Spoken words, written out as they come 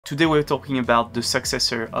Today we're talking about the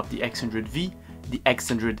successor of the X100V, the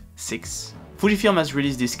X100VI. Fujifilm has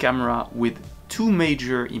released this camera with two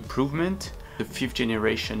major improvements, the 5th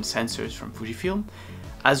generation sensors from Fujifilm,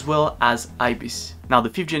 as well as IBIS. Now the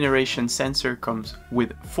 5th generation sensor comes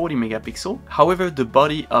with 40 megapixel. However, the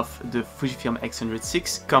body of the Fujifilm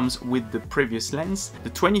X100VI comes with the previous lens, the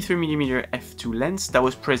 23mm f2 lens that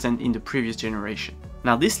was present in the previous generation.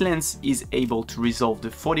 Now this lens is able to resolve the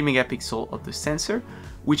 40 megapixel of the sensor,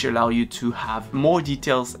 which allow you to have more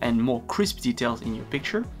details and more crisp details in your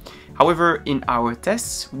picture. However, in our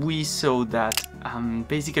tests, we saw that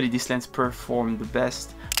basically this lens performed the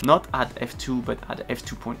best not at f2 but at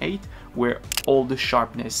f2.8, where all the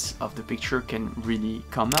sharpness of the picture can really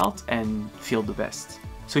come out and feel the best.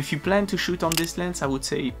 So if you plan to shoot on this lens, I would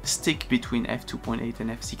say stick between f2.8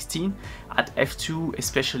 and f16. At f2,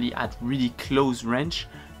 especially at really close range,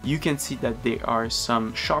 you can see that there are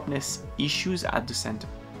some sharpness issues at the center.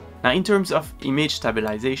 Now in terms of image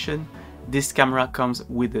stabilization, this camera comes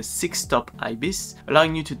with a 6-stop IBIS,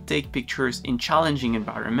 allowing you to take pictures in challenging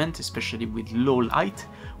environments, especially with low light,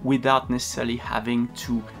 without necessarily having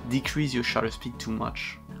to decrease your shutter speed too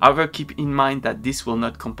much. However, keep in mind that this will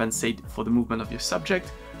not compensate for the movement of your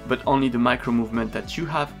subject, but only the micro movement that you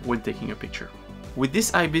have when taking a picture. With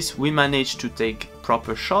this IBIS, we managed to take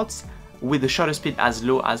proper shots with the shutter speed as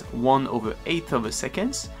low as 1/8 of a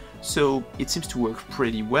second. So it seems to work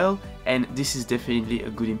pretty well, and this is definitely a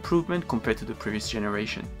good improvement compared to the previous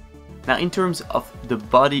generation. Now in terms of the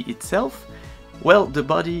body itself, well, the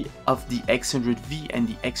body of the X100V and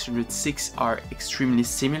the X100VI are extremely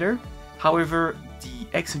similar. However, the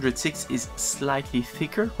X100VI is slightly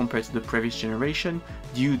thicker compared to the previous generation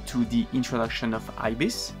due to the introduction of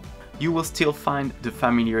IBIS. You will still find the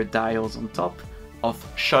familiar dials on top of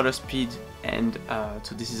shutter speed, and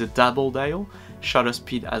so this is a double dial, shutter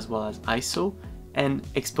speed as well as ISO, and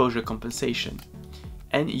exposure compensation.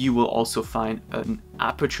 And you will also find an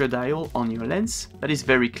aperture dial on your lens that is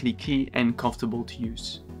very clicky and comfortable to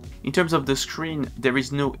use. In terms of the screen, there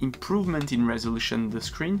is no improvement in resolution of the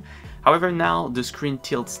screen. However, now the screen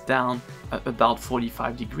tilts down about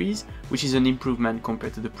 45 degrees, which is an improvement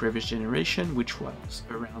compared to the previous generation, which was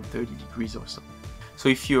around 30 degrees or so. So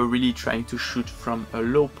if you're really trying to shoot from a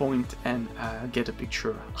low point and get a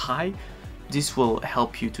picture high, this will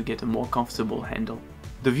help you to get a more comfortable handle.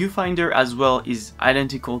 The viewfinder as well is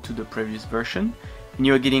identical to the previous version, and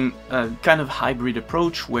you're getting a kind of hybrid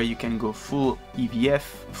approach where you can go full EVF,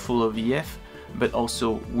 full OVF, but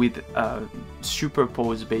also with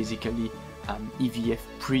superposed basically EVF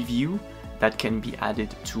preview that can be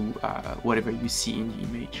added to whatever you see in the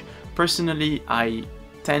image. Personally, I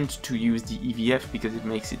tend to use the EVF because it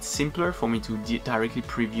makes it simpler for me to directly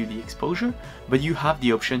preview the exposure, but you have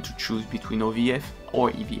the option to choose between OVF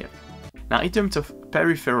or EVF. Now in terms of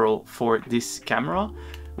peripheral for this camera,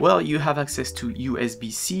 well, you have access to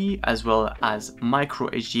USB-C as well as micro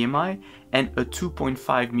HDMI and a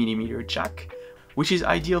 2.5mm jack, which is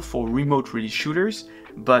ideal for remote release shooters,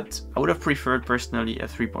 but I would have preferred personally a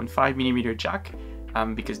 3.5mm jack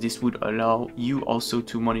because this would allow you also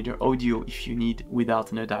to monitor audio if you need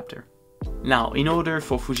without an adapter. Now, in order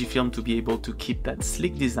for Fujifilm to be able to keep that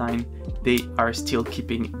sleek design, they are still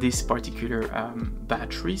keeping this particular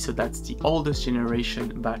battery, so that's the oldest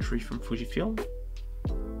generation battery from Fujifilm.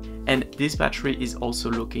 And this battery is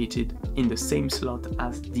also located in the same slot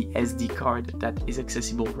as the SD card that is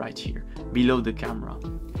accessible right here, below the camera.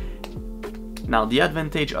 Now, the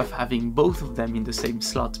advantage of having both of them in the same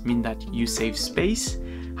slot means that you save space.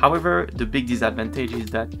 However, the big disadvantage is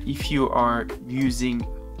that if you are using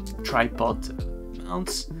tripod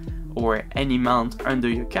mounts or any mount under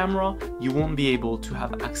your camera, you won't be able to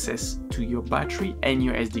have access to your battery and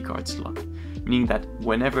your SD card slot, meaning that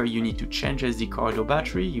whenever you need to change SD card or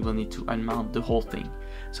battery, you will need to unmount the whole thing.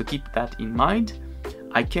 So keep that in mind.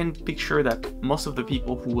 I can picture that most of the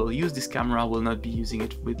people who will use this camera will not be using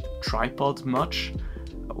it with tripod much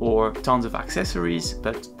or tons of accessories,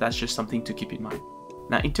 but that's just something to keep in mind.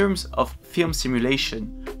 Now in terms of film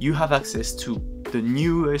simulation, you have access to the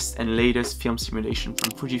newest and latest film simulation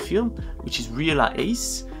from Fujifilm, which is Reala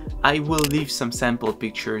Ace. I will leave some sample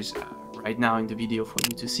pictures right now in the video for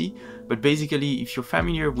you to see, but basically if you're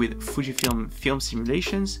familiar with Fujifilm film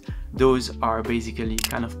simulations, those are basically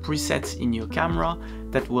kind of presets in your camera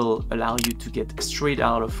that will allow you to get straight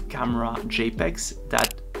out of camera JPEGs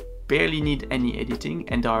that barely need any editing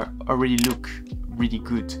and already look really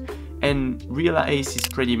good. And Reala Ace is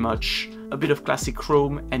pretty much a bit of classic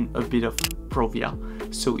chrome and a bit of Provia.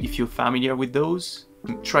 So if you're familiar with those,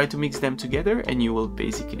 try to mix them together and you will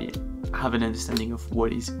basically have an understanding of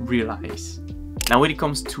what is Reala Ace. Now when it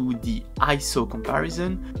comes to the ISO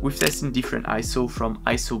comparison, we've tested different ISO from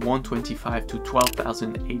ISO 125 to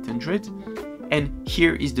 12,800, and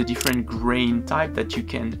here is the different grain type that you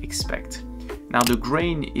can expect. Now the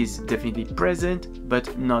grain is definitely present,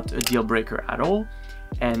 but not a deal breaker at all,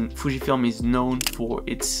 and Fujifilm is known for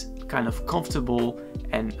its kind of comfortable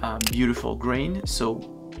and beautiful grain. So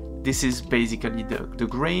this is basically the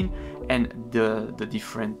grain and the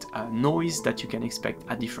different noise that you can expect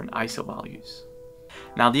at different ISO values.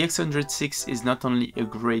 Now the X100VI is not only a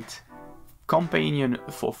great companion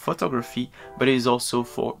for photography, but it is also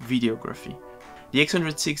for videography. The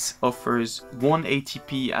X100VI offers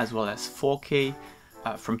 180p as well as 4K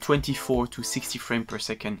from 24 to 60 frames per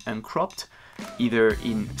second uncropped, either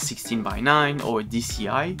in 16:9 or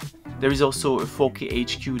DCI. There is also a 4K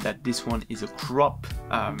HQ, that this one is a crop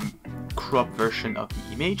version of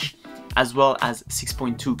the image, as well as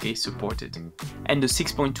 6.2K supported. And the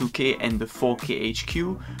 6.2K and the 4K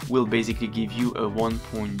HQ will basically give you a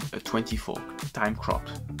 1.24 time crop,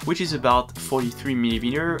 which is about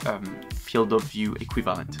 43mm field of view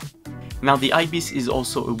equivalent. Now the IBIS is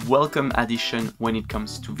also a welcome addition when it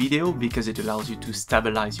comes to video, because it allows you to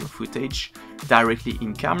stabilize your footage directly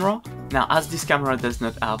in camera. Now as this camera does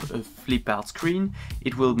not have a flip out screen,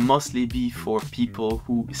 it will mostly be for people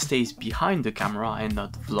who stays behind the camera and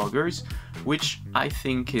not vloggers, which I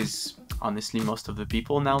think is honestly most of the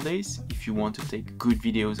people nowadays. If you want to take good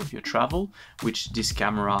videos of your travel, which this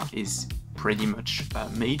camera is pretty much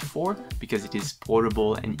made for, because it is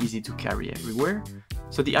portable and easy to carry everywhere.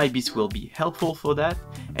 So the IBIS will be helpful for that,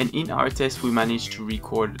 and in our test we managed to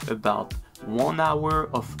record about 1 hour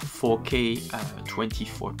of 4K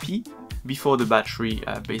 24p before the battery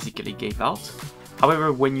basically gave out.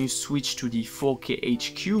 However, when you switch to the 4K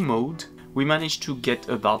HQ mode, we managed to get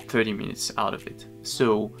about 30 minutes out of it.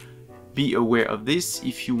 So be aware of this.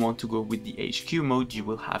 If you want to go with the HQ mode, you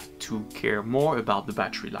will have to care more about the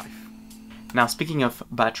battery life. Now speaking of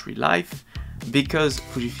battery life, because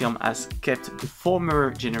Fujifilm has kept the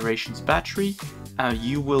former generation's battery,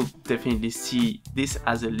 you will definitely see this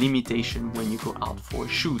as a limitation when you go out for a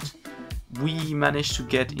shoot. We managed to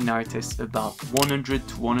get in our test about 100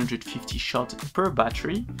 to 150 shots per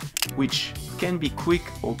battery, which can be quick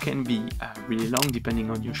or can be really long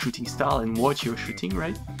depending on your shooting style and what you're shooting,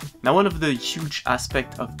 right? Now one of the huge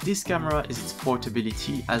aspects of this camera is its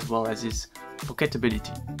portability as well as its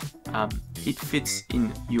pocketability. It fits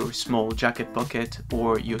in your small jacket pocket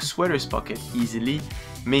or your sweater's pocket easily,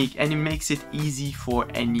 and it makes it easy for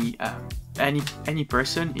any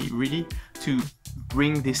person really to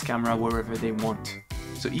bring this camera wherever they want.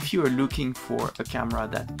 So if you are looking for a camera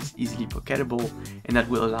that is easily pocketable and that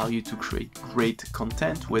will allow you to create great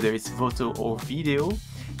content, whether it's photo or video,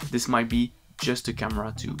 this might be just a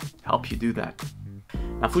camera to help you do that.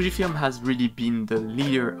 Now Fujifilm has really been the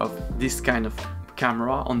leader of this kind of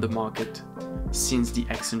camera on the market since the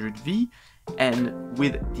X100V, and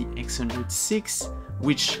with the X100VI,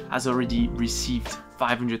 which has already received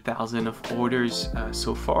 500,000 of orders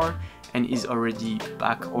so far and is already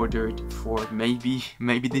back ordered for maybe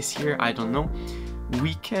this year, I don't know,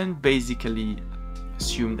 we can basically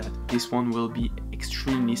assume that this one will be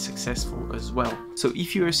extremely successful as well. So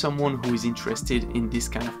if you are someone who is interested in this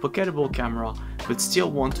kind of pocketable camera but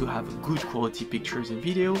still want to have good quality pictures and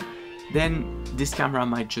video, then this camera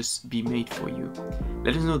might just be made for you.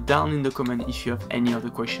 Let us know down in the comment if you have any other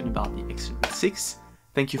question about the X100VI.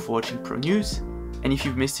 Thank you for watching Pro News, and if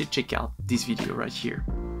you've missed it, check out this video right here.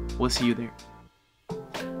 We'll see you there.